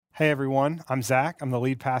Hey everyone, I'm Zach. I'm the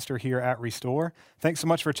lead pastor here at Restore. Thanks so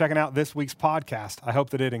much for checking out this week's podcast. I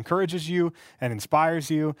hope that it encourages you and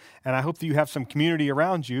inspires you, and I hope that you have some community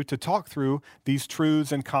around you to talk through these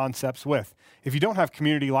truths and concepts with. If you don't have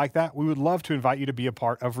community like that, we would love to invite you to be a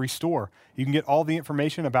part of Restore. You can get all the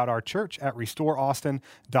information about our church at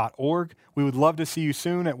restoreaustin.org. We would love to see you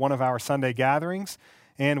soon at one of our Sunday gatherings,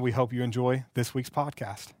 and we hope you enjoy this week's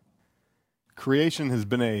podcast. Creation has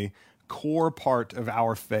been a core part of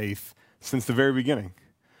our faith since the very beginning.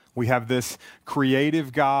 We have this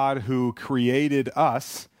creative God who created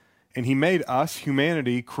us, and he made us,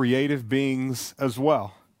 humanity, creative beings as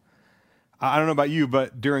well. I don't know about you,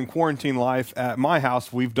 but during quarantine life at my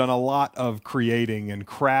house, we've done a lot of creating and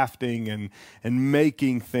crafting and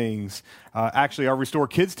making things. Actually, our Restore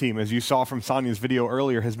Kids team, as you saw from Sonia's video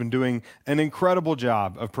earlier, has been doing an incredible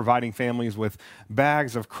job of providing families with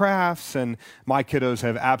bags of crafts, and my kiddos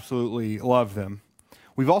have absolutely loved them.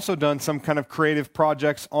 We've also done some kind of creative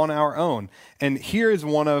projects on our own, and here is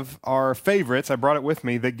one of our favorites. I brought it with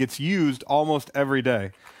me that gets used almost every day.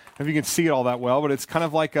 I don't know if you can see it all that well, but it's kind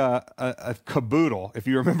of like a caboodle. If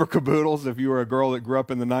you remember caboodles, if you were a girl that grew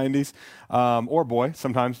up in the 90s, or boy,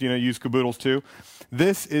 sometimes, use caboodles too.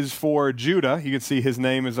 This is for Judah. You can see his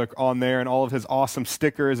name is on there and all of his awesome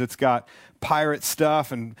stickers. It's got pirate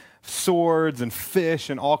stuff and swords and fish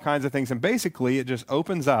and all kinds of things. And basically, it just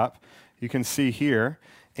opens up. You can see here.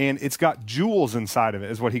 And it's got jewels inside of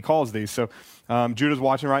it, is what he calls these. So Judah's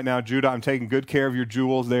watching right now. Judah, I'm taking good care of your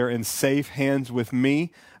jewels. They're in safe hands with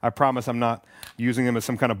me. I promise I'm not using them as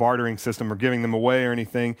some kind of bartering system or giving them away or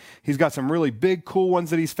anything. He's got some really big, cool ones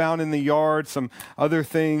that he's found in the yard, some other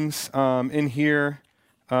things in here.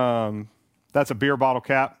 That's a beer bottle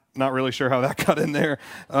cap. Not really sure how that got in there,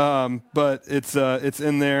 but it's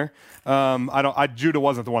in there. Judah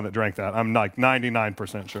wasn't the one that drank that. I'm like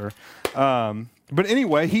 99% sure. But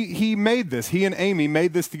anyway, he made this. He and Amy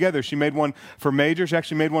made this together. She made one for Major. She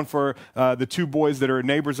actually made one for the two boys that are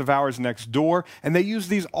neighbors of ours next door. And they use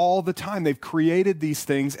these all the time. They've created these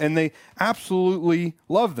things, and they absolutely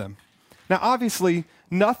love them. Now, obviously,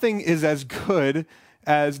 nothing is as good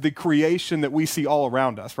as the creation that we see all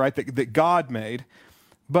around us, right, that God made.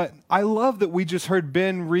 But I love that we just heard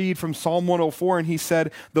Ben read from Psalm 104, and he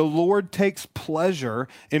said, the Lord takes pleasure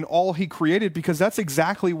in all he created, because that's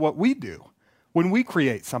exactly what we do. When we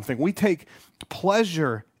create something, we take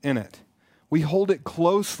pleasure in it. We hold it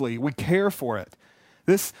closely. We care for it.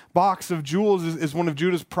 This box of jewels is one of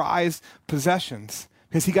Judah's prized possessions,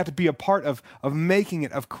 because he got to be a part of making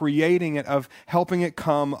it, of creating it, of helping it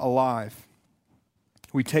come alive.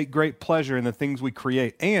 We take great pleasure in the things we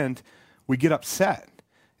create, and we get upset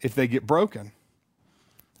if they get broken.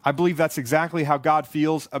 I believe that's exactly how God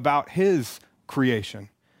feels about his creation.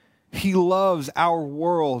 He loves our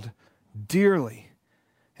world dearly,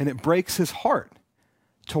 and it breaks his heart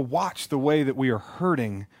to watch the way that we are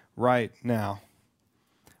hurting right now.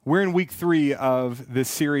 We're in week 3 of this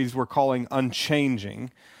series we're calling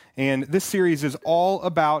Unchanging, and this series is all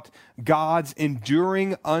about God's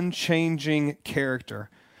enduring, unchanging character.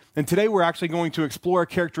 And today we're actually going to explore a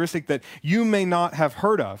characteristic that you may not have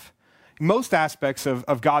heard of. Most aspects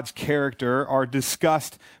of God's character are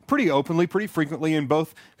discussed pretty openly, pretty frequently in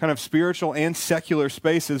both kind of spiritual and secular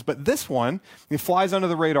spaces, but this one, it flies under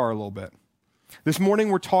the radar a little bit. This morning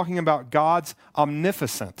we're talking about God's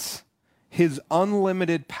omniscience, his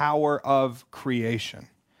unlimited power of creation.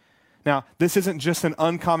 Now, this isn't just an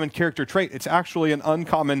uncommon character trait. It's actually an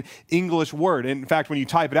uncommon English word. In fact, when you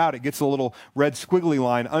type it out, it gets a little red squiggly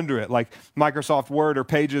line under it, like Microsoft Word or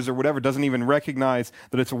Pages or whatever doesn't even recognize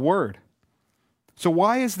that it's a word. So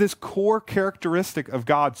why is this core characteristic of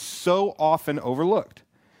God so often overlooked?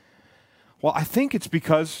 Well, I think it's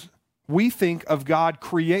because we think of God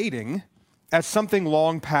creating as something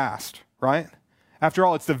long past, right? After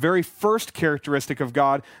all, it's the very first characteristic of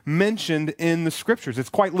God mentioned in the scriptures. It's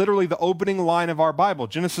quite literally the opening line of our Bible,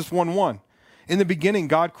 Genesis 1:1. In the beginning,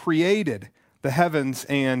 God created the heavens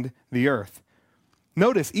and the earth.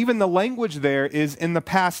 Notice, even the language there is in the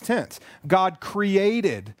past tense. God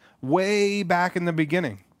created way back in the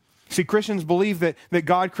beginning. See, Christians believe that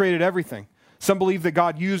God created everything. Some believe that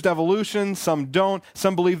God used evolution, some don't.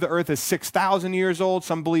 Some believe the earth is 6,000 years old.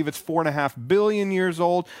 Some believe it's 4.5 billion years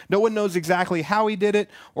old. No one knows exactly how he did it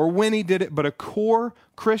or when he did it, but a core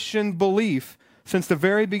Christian belief since the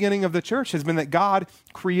very beginning of the church has been that God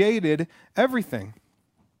created everything.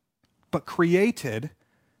 But created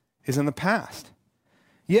is in the past.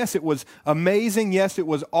 Yes, it was amazing. Yes, it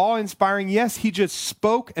was awe-inspiring. Yes, he just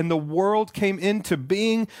spoke and the world came into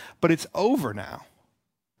being, but it's over now.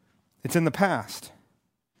 It's in the past.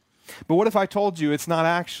 But what if I told you it's not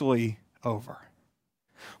actually over?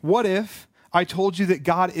 What if I told you that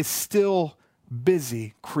God is still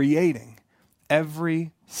busy creating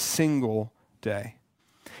every single day?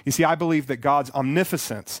 You see, I believe that God's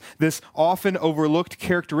omniscience, this often overlooked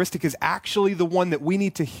characteristic, is actually the one that we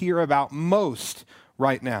need to hear about most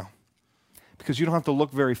right now. Because you don't have to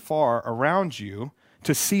look very far around you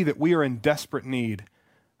to see that we are in desperate need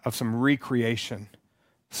of some recreation,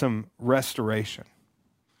 some restoration.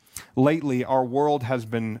 Lately, our world has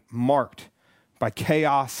been marked by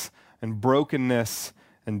chaos and brokenness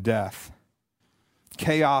and death.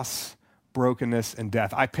 Chaos, brokenness, and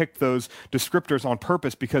death. I picked those descriptors on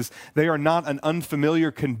purpose because they are not an unfamiliar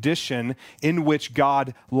condition in which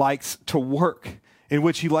God likes to work, in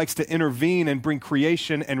which he likes to intervene and bring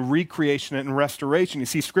creation and recreation and restoration. You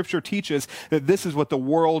see, Scripture teaches that this is what the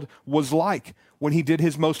world was like when he did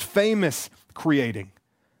his most famous creating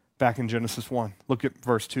back in Genesis 1. Look at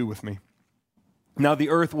verse 2 with me. Now the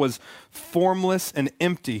earth was formless and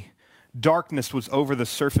empty. Darkness was over the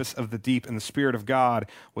surface of the deep, and the Spirit of God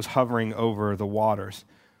was hovering over the waters.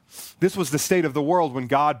 This was the state of the world when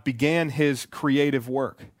God began his creative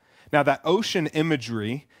work. Now, that ocean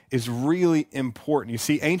imagery is really important. You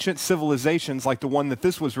see, ancient civilizations like the one that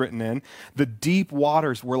this was written in, the deep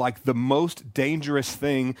waters were like the most dangerous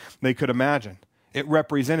thing they could imagine. It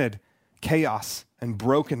represented chaos and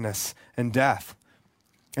brokenness and death.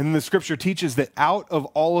 And then the Scripture teaches that out of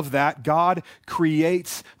all of that, God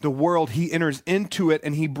creates the world. He enters into it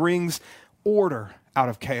and he brings order out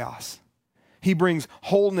of chaos. He brings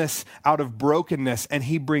wholeness out of brokenness, and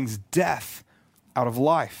he brings death out of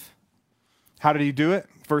life. How did he do it?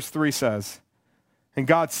 Verse 3 says, "And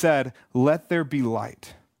God said, 'Let there be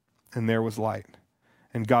light.' And there was light.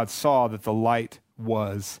 And God saw that the light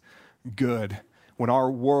was good." When our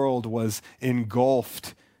world was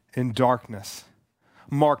engulfed in darkness,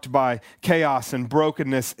 marked by chaos and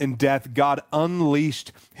brokenness and death, God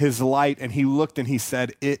unleashed his light, and he looked and he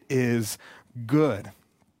said, "It is good."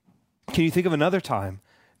 Can you think of another time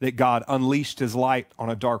that God unleashed his light on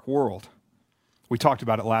a dark world? We talked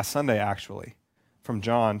about it last Sunday, actually, from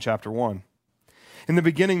John chapter 1. In the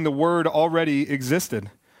beginning, the Word already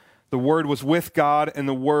existed. The Word was with God, and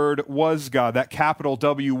the Word was God. That capital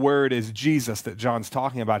W word is Jesus that John's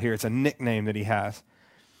talking about here. It's a nickname that he has.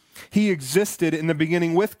 He existed in the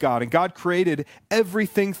beginning with God, and God created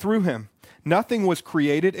everything through him. Nothing was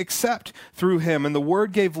created except through him, and the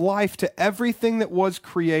Word gave life to everything that was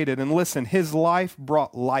created. And listen, his life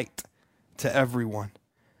brought light to everyone.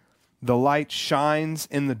 The light shines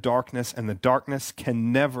in the darkness, and the darkness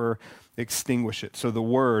can never extinguish it. So the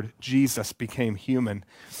Word, Jesus, became human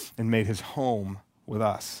and made his home with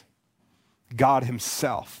us. God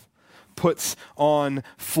himself puts on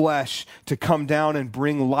flesh to come down and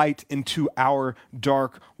bring light into our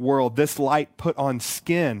dark world. This light put on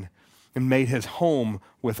skin and made his home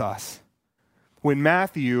with us. When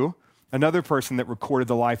Matthew, another person that recorded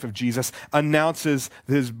the life of Jesus, announces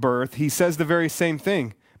his birth, he says the very same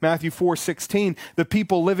thing. Matthew 4:16, "The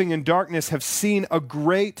people living in darkness have seen a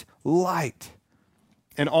great light.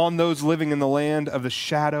 And on those living in the land of the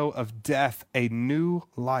shadow of death, a new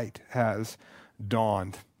light has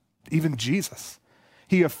dawned." Even Jesus,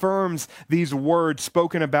 he affirms these words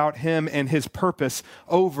spoken about him and his purpose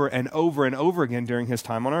over and over and over again during his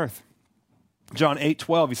time on earth. John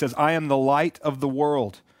 8:12, he says, "I am the light of the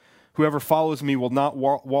world. Whoever follows me will not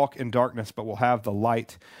walk in darkness, but will have the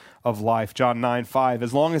light of life." John 9:5,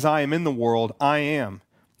 "As long as I am in the world, I am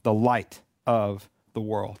the light of the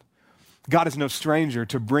world." God is no stranger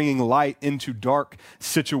to bringing light into dark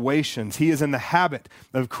situations. He is in the habit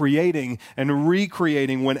of creating and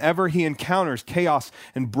recreating. Whenever he encounters chaos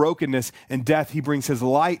and brokenness and death, he brings his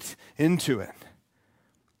light into it.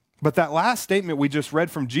 But that last statement we just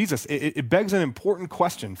read from Jesus, it begs an important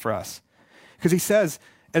question for us. Because he says,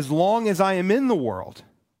 "As long as I am in the world,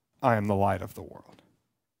 I am the light of the world."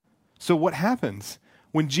 So what happens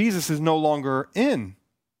when Jesus is no longer in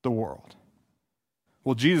the world?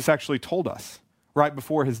 Well, Jesus actually told us right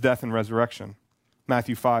before his death and resurrection.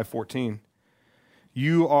 Matthew 5:14.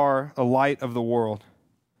 "You are a light of the world.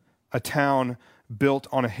 A town built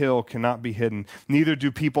on a hill cannot be hidden. Neither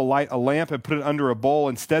do people light a lamp and put it under a bowl.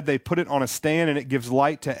 Instead, they put it on a stand, and it gives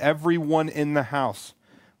light to everyone in the house.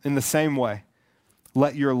 In the same way,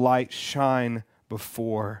 let your light shine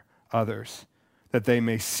before others, that they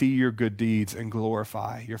may see your good deeds and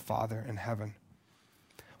glorify your Father in heaven."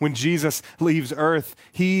 When Jesus leaves earth,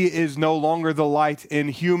 he is no longer the light in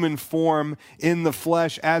human form, in the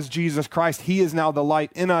flesh, as Jesus Christ. He is now the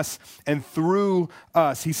light in us and through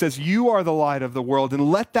us. He says, "You are the light of the world,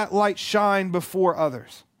 and let that light shine before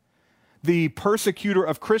others, the persecutor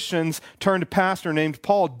of Christians turned pastor named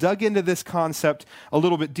Paul, dug into this concept a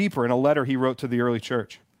little bit deeper in a letter he wrote to the early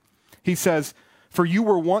church. He says, "For you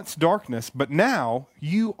were once darkness, but now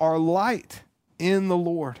you are light in the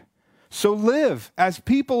Lord. So live as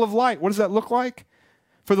people of light." What does that look like?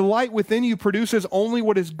 "For the light within you produces only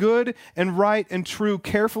what is good and right and true.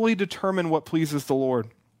 Carefully determine what pleases the Lord.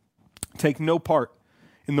 Take no part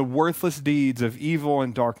in the worthless deeds of evil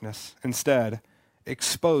and darkness. Instead,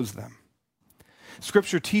 expose them."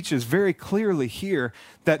 Scripture teaches very clearly here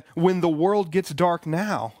that when the world gets dark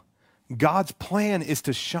now, God's plan is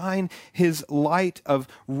to shine his light of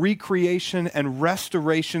recreation and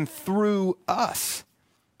restoration through us.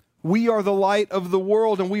 We are the light of the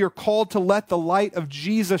world, and we are called to let the light of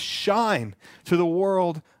Jesus shine to the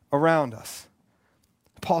world around us.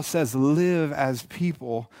 Paul says, live as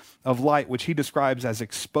people of light, which he describes as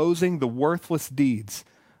exposing the worthless deeds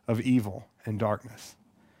of evil and darkness.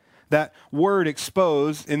 That word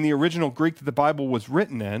expose in the original Greek that the Bible was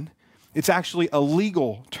written in, it's actually a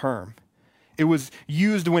legal term. It was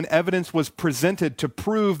used when evidence was presented to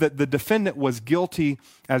prove that the defendant was guilty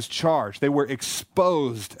as charged. They were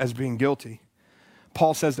exposed as being guilty.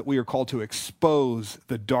 Paul says that we are called to expose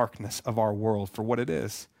the darkness of our world for what it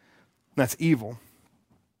is. That's evil.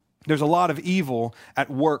 There's a lot of evil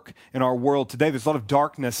at work in our world today. There's a lot of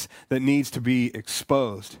darkness that needs to be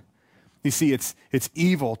exposed. You see, it's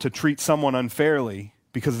evil to treat someone unfairly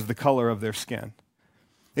because of the color of their skin.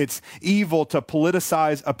 It's evil to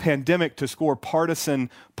politicize a pandemic to score partisan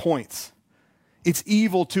points. It's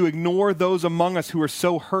evil to ignore those among us who are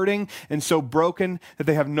so hurting and so broken that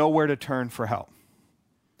they have nowhere to turn for help.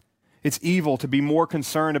 It's evil to be more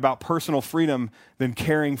concerned about personal freedom than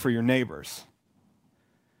caring for your neighbors.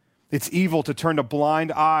 It's evil to turn a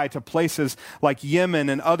blind eye to places like Yemen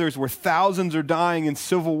and others where thousands are dying in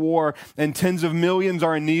civil war and tens of millions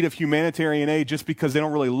are in need of humanitarian aid just because they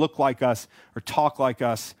don't really look like us or talk like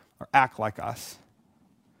us or act like us.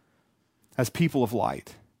 As people of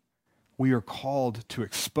light, we are called to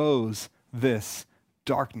expose this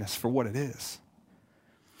darkness for what it is.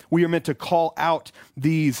 We are meant to call out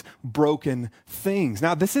these broken things.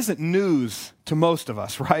 Now, this isn't news to most of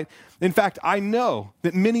us, right? In fact, I know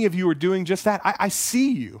that many of you are doing just that. I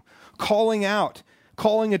see you calling out,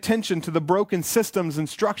 calling attention to the broken systems and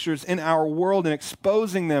structures in our world and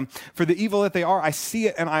exposing them for the evil that they are. I see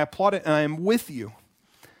it and I applaud it and I am with you.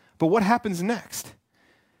 But what happens next?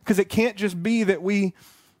 Because it can't just be that we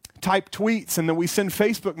type tweets and that we send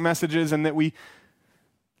Facebook messages and that we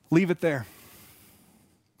leave it there.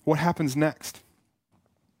 What happens next?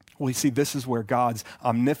 Well, you see, this is where God's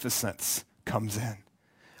omniscience comes in.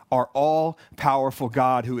 Our all-powerful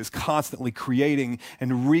God who is constantly creating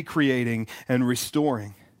and recreating and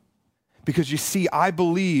restoring. Because you see, I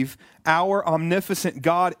believe our omnipotent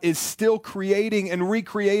God is still creating and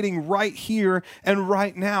recreating right here and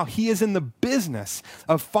right now. He is in the business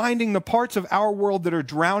of finding the parts of our world that are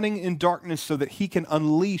drowning in darkness so that he can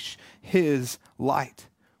unleash his light.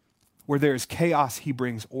 Where there is chaos, he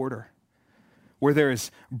brings order. Where there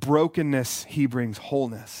is brokenness, he brings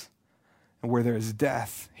wholeness. And where there is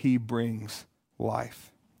death, he brings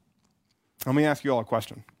life. Let me ask you all a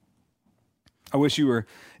question. I wish you were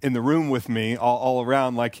in the room with me all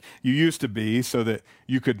around like you used to be so that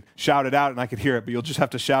you could shout it out and I could hear it, but you'll just have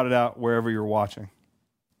to shout it out wherever you're watching.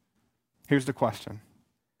 Here's the question.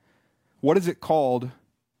 What is it called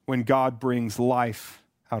when God brings life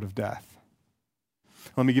out of death?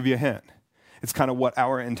 Let me give you a hint. It's kind of what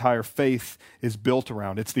our entire faith is built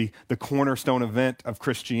around. It's the cornerstone event of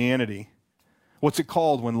Christianity. What's it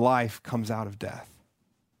called when life comes out of death?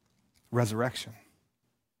 Resurrection.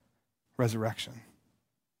 Resurrection.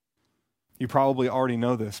 You probably already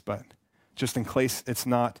know this, but just in case it's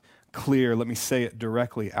not clear, let me say it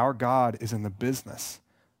directly. Our God is in the business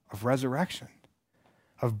of resurrection,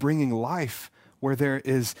 of bringing life where there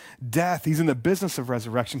is death. He's in the business of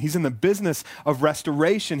resurrection. He's in the business of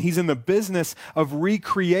restoration. He's in the business of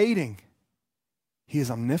recreating. He is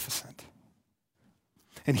omnipotent.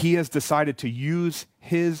 And he has decided to use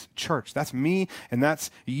his church, that's me and that's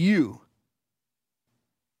you,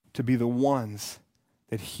 to be the ones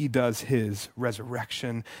that he does his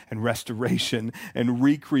resurrection and restoration and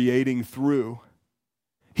recreating through.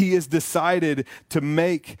 He has decided to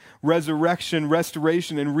make resurrection,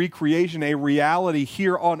 restoration, and recreation a reality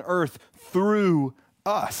here on earth through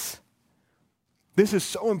us. This is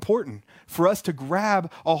so important for us to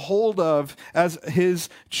grab a hold of as his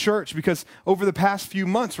church because over the past few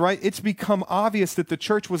months, right, it's become obvious that the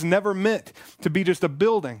church was never meant to be just a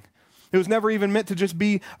building. It was never even meant to just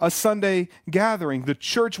be a Sunday gathering. The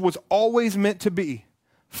church was always meant to be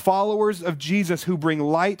Followers of Jesus who bring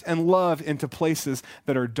light and love into places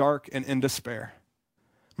that are dark and in despair.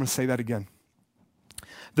 I'm going to say that again.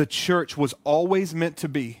 The church was always meant to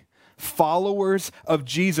be followers of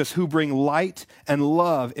Jesus who bring light and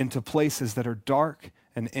love into places that are dark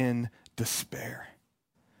and in despair.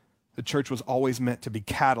 The church was always meant to be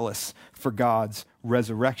catalysts for God's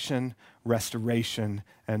resurrection, restoration,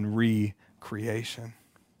 and recreation.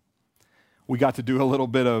 We got to do a little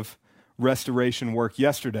bit of restoration work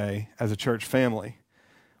yesterday as a church family.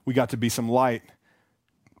 We got to be some light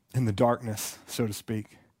in the darkness, so to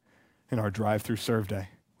speak, in our drive-through serve day.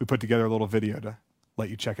 We put together a little video to let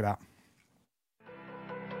you check it out.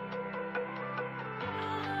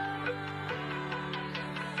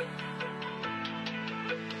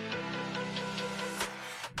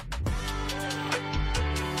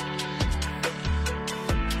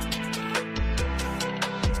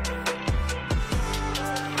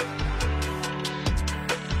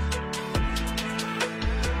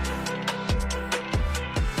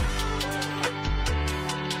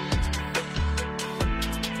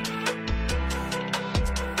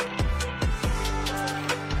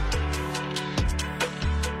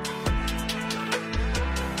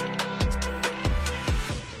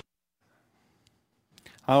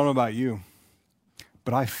 I don't know about you,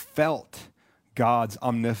 but I felt God's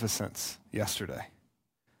omniscience yesterday,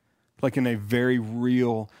 like in a very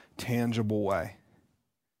real, tangible way.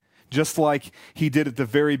 Just like he did at the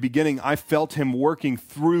very beginning, I felt him working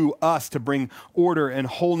through us to bring order and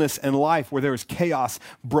wholeness and life where there is chaos,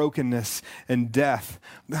 brokenness, and death.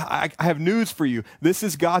 I have news for you. This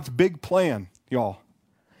is God's big plan, y'all.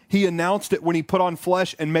 He announced it when he put on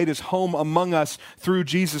flesh and made his home among us through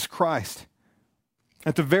Jesus Christ.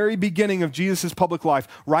 At the very beginning of Jesus' public life,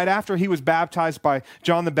 right after he was baptized by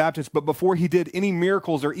John the Baptist, but before he did any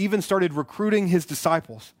miracles or even started recruiting his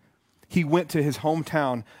disciples, he went to his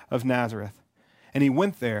hometown of Nazareth. And he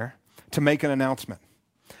went there to make an announcement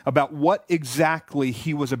about what exactly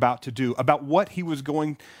he was about to do, about what he was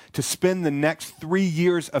going to spend the next 3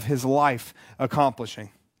 years of his life accomplishing.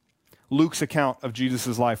 Luke's account of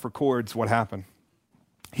Jesus' life records what happened.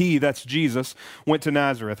 He, that's Jesus, went to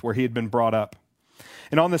Nazareth where he had been brought up.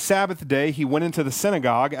 And on the Sabbath day, he went into the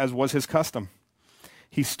synagogue as was his custom.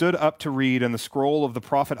 He stood up to read, and the scroll of the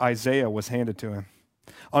prophet Isaiah was handed to him.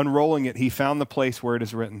 Unrolling it, he found the place where it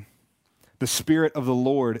is written, "The Spirit of the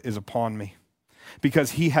Lord is upon me,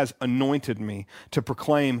 because he has anointed me to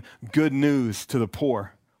proclaim good news to the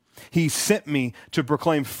poor. He sent me to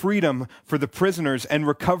proclaim freedom for the prisoners and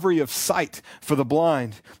recovery of sight for the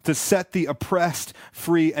blind, to set the oppressed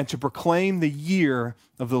free, and to proclaim the year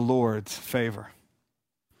of the Lord's favor."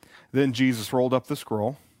 Then Jesus rolled up the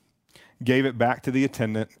scroll, gave it back to the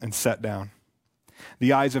attendant, and sat down.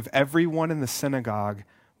 The eyes of everyone in the synagogue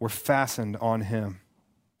were fastened on him.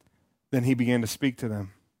 Then he began to speak to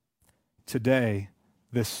them. "Today,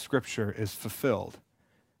 this scripture is fulfilled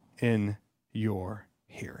in your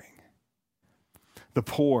hearing." The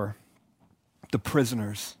poor, the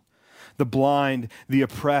prisoners, the blind, the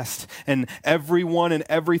oppressed, and everyone and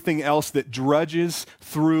everything else that drudges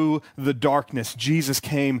through the darkness, Jesus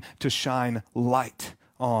came to shine light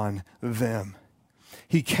on them.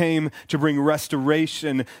 He came to bring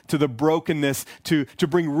restoration to the brokenness, to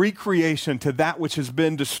bring recreation to that which has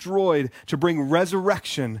been destroyed, to bring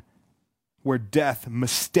resurrection where death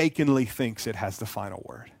mistakenly thinks it has the final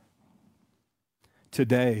word.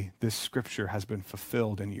 "Today, this scripture has been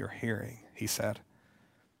fulfilled in your hearing," he said.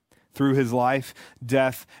 Through his life,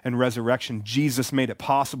 death, and resurrection, Jesus made it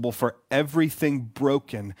possible for everything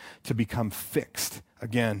broken to become fixed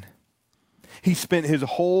again. He spent his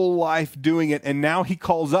whole life doing it, and now he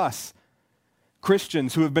calls us,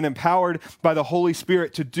 Christians who have been empowered by the Holy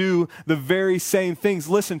Spirit, to do the very same things.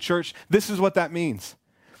 Listen, church, this is what that means.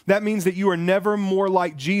 That means that you are never more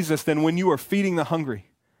like Jesus than when you are feeding the hungry,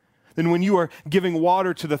 than when you are giving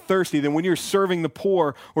water to the thirsty, than when you're serving the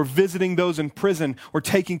poor or visiting those in prison or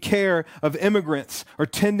taking care of immigrants or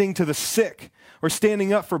tending to the sick or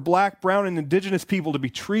standing up for black, brown, and indigenous people to be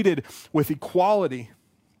treated with equality.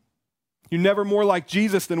 You're never more like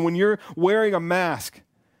Jesus than when you're wearing a mask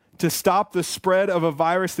to stop the spread of a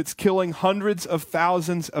virus that's killing hundreds of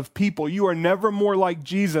thousands of people. You are never more like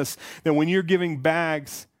Jesus than when you're giving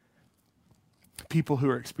bags to people who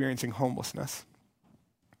are experiencing homelessness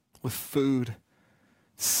with food,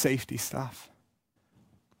 safety stuff.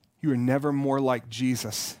 You are never more like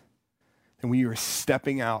Jesus than when you are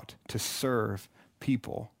stepping out to serve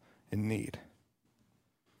people in need.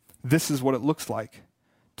 This is what it looks like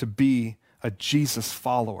to be a Jesus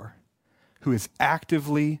follower who is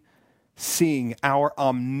actively seeing our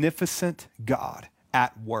omnipotent God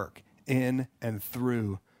at work in and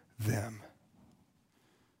through them.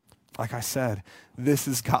 Like I said, this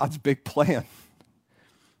is God's big plan.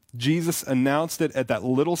 Jesus announced it at that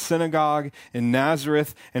little synagogue in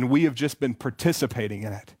Nazareth, and we have just been participating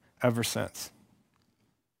in it ever since.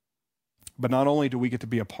 But not only do we get to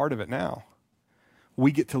be a part of it now,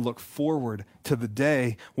 we get to look forward to the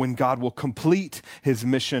day when God will complete his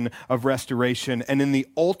mission of restoration. And in the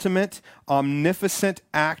ultimate, omnipotent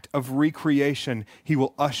act of recreation, he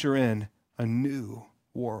will usher in a new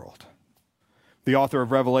world. The author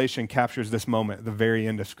of Revelation captures this moment at the very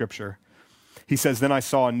end of Scripture. He says, "Then I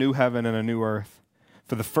saw a new heaven and a new earth,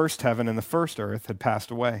 for the first heaven and the first earth had passed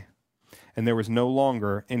away, and there was no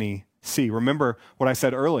longer any sea." Remember what I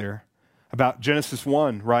said earlier about Genesis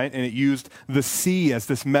 1, right? And it used the sea as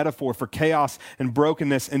this metaphor for chaos and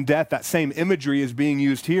brokenness and death. That same imagery is being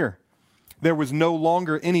used here. There was no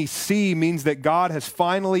longer any sea means that God has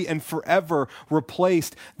finally and forever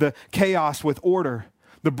replaced the chaos with order,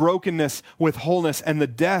 the brokenness with wholeness, and the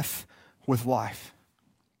death with life.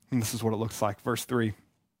 And this is what it looks like. Verse 3.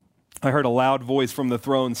 I heard a loud voice from the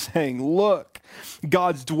throne saying, "Look,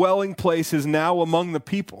 God's dwelling place is now among the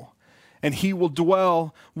people, and he will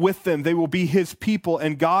dwell with them. They will be his people,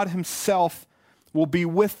 and God himself will be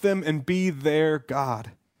with them and be their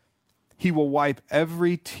God. He will wipe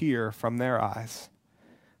every tear from their eyes.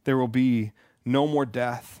 There will be no more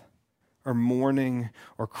death, or mourning,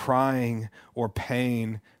 or crying, or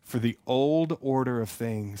pain, for the old order of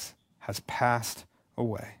things has passed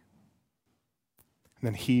away." And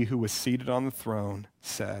then he who was seated on the throne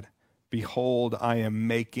said, "Behold, I am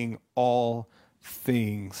making all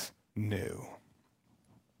things new."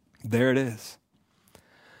 There it is.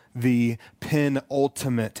 The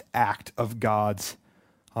penultimate act of God's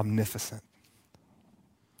omniscience.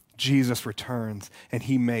 Jesus returns and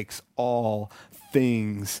he makes all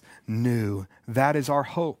things new. That is our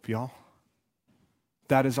hope, y'all.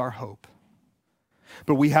 That is our hope.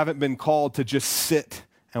 But we haven't been called to just sit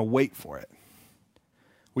and wait for it.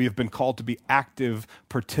 We have been called to be active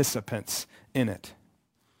participants in it.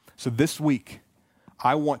 So this week,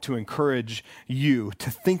 I want to encourage you to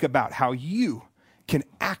think about how you can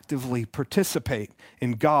actively participate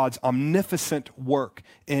in God's omnipotent work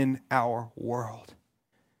in our world.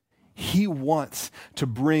 He wants to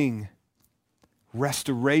bring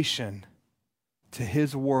restoration to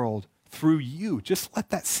his world through you. Just let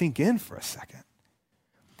that sink in for a second.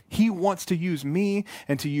 He wants to use me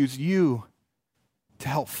and to use you to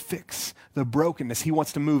help fix the brokenness. He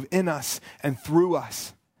wants to move in us and through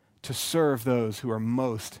us to serve those who are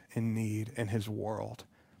most in need in his world.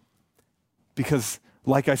 Because,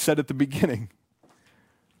 like I said at the beginning,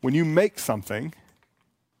 when you make something,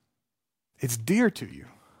 it's dear to you.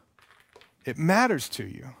 It matters to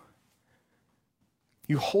you.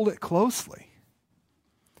 You hold it closely.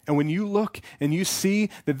 And when you look and you see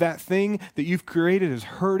that that thing that you've created is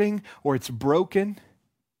hurting or it's broken,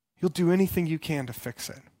 you'll do anything you can to fix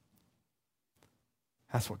it.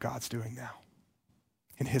 That's what God's doing now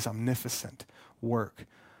in his omnipotent work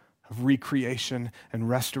of recreation and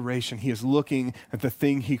restoration. He is looking at the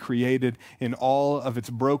thing he created in all of its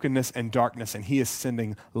brokenness and darkness, and he is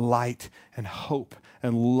sending light and hope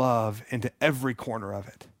and love into every corner of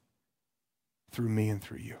it through me and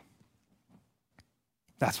through you.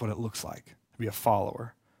 That's what it looks like to be a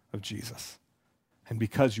follower of Jesus. And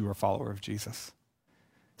because you are a follower of Jesus,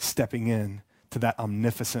 stepping in to that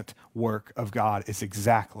omnipotent work of God is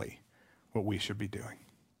exactly what we should be doing.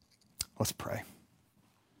 Let's pray.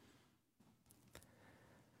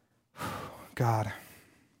 God,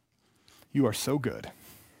 you are so good.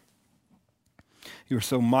 You are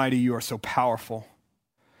so mighty. You are so powerful.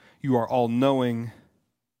 You are all-knowing.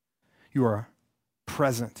 You are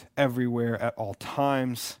present everywhere at all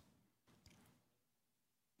times.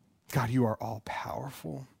 God, you are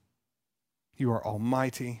all-powerful. You are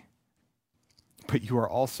almighty. But you are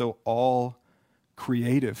also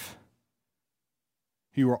all-creative.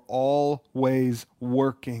 You are always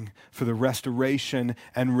working for the restoration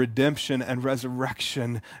and redemption and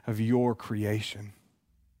resurrection of your creation.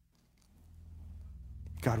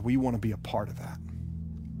 God, we want to be a part of that.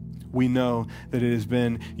 We know that it has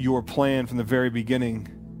been your plan from the very beginning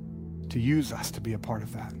to use us to be a part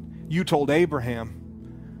of that. You told Abraham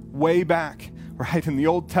way back, right, in the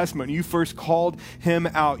Old Testament, you first called him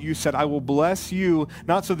out. You said, I will bless you,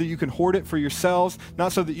 not so that you can hoard it for yourselves,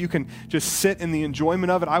 not so that you can just sit in the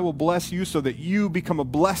enjoyment of it. I will bless you so that you become a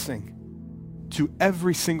blessing to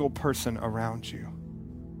every single person around you.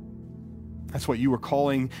 That's what you were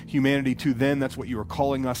calling humanity to then. That's what you are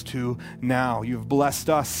calling us to now. You've blessed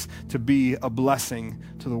us to be a blessing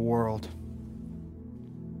to the world.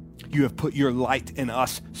 You have put your light in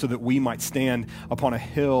us so that we might stand upon a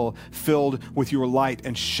hill filled with your light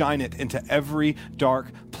and shine it into every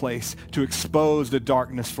dark place, to expose the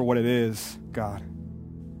darkness for what it is, God,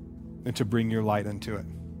 and to bring your light into it.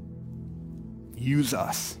 Use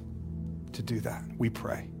us to do that, we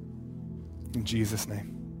pray. In Jesus'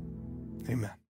 name, amen.